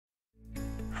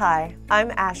Hi,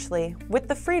 I'm Ashley with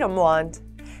the FreedomWand.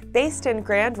 Based in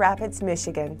Grand Rapids,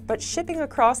 Michigan, but shipping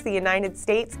across the United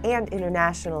States and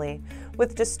internationally,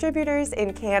 with distributors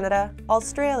in Canada,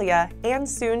 Australia, and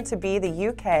soon to be the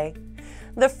UK.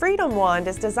 The FreedomWand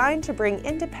is designed to bring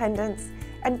independence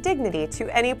and dignity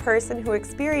to any person who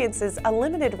experiences a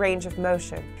limited range of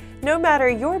motion. No matter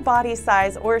your body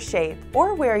size or shape,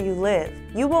 or where you live,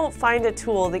 you won't find a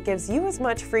tool that gives you as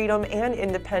much freedom and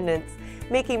independence,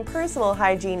 making personal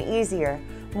hygiene easier,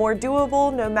 more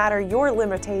doable no matter your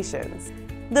limitations.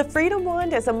 The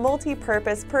FreedomWand is a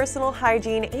multi-purpose personal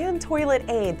hygiene and toilet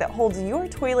aid that holds your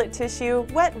toilet tissue,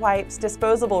 wet wipes,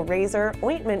 disposable razor,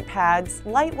 ointment pads,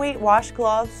 lightweight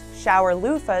washcloths, shower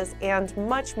loofahs, and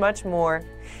much, much more.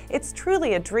 It's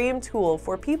truly a dream tool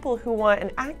for people who want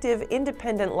an active,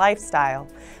 independent lifestyle,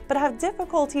 but have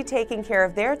difficulty taking care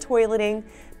of their toileting,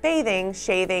 bathing,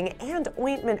 shaving, and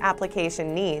ointment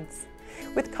application needs.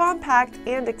 With compact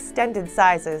and extended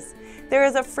sizes, there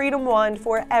is a FreedomWand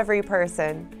for every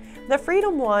person. The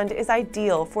FreedomWand is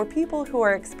ideal for people who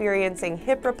are experiencing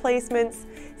hip replacements,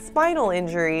 spinal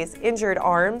injuries, injured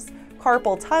arms,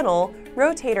 carpal tunnel,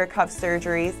 rotator cuff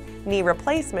surgeries, knee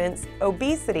replacements,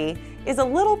 obesity, is a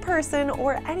little person,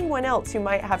 or anyone else who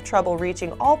might have trouble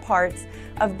reaching all parts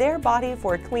of their body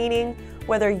for cleaning,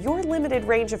 whether your limited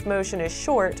range of motion is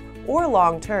short or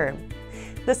long-term.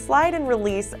 The slide and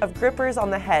release of grippers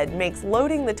on the head makes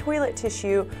loading the toilet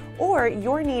tissue or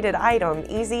your needed item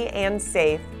easy and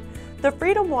safe. The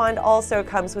FreedomWand also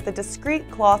comes with a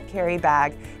discreet cloth carry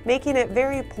bag, making it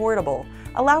very portable,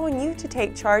 allowing you to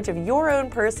take charge of your own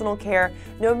personal care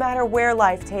no matter where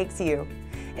life takes you.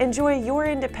 Enjoy your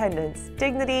independence,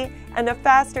 dignity, and a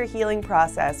faster healing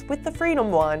process with the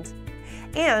FreedomWand.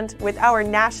 And with our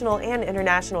national and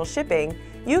international shipping,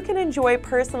 you can enjoy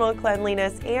personal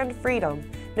cleanliness and freedom,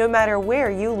 no matter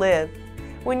where you live.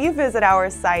 When you visit our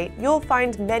site, you'll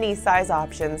find many size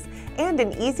options and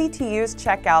an easy-to-use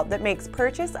checkout that makes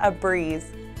purchase a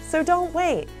breeze. So don't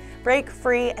wait. Break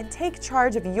free and take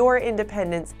charge of your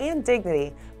independence and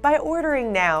dignity by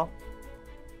ordering now.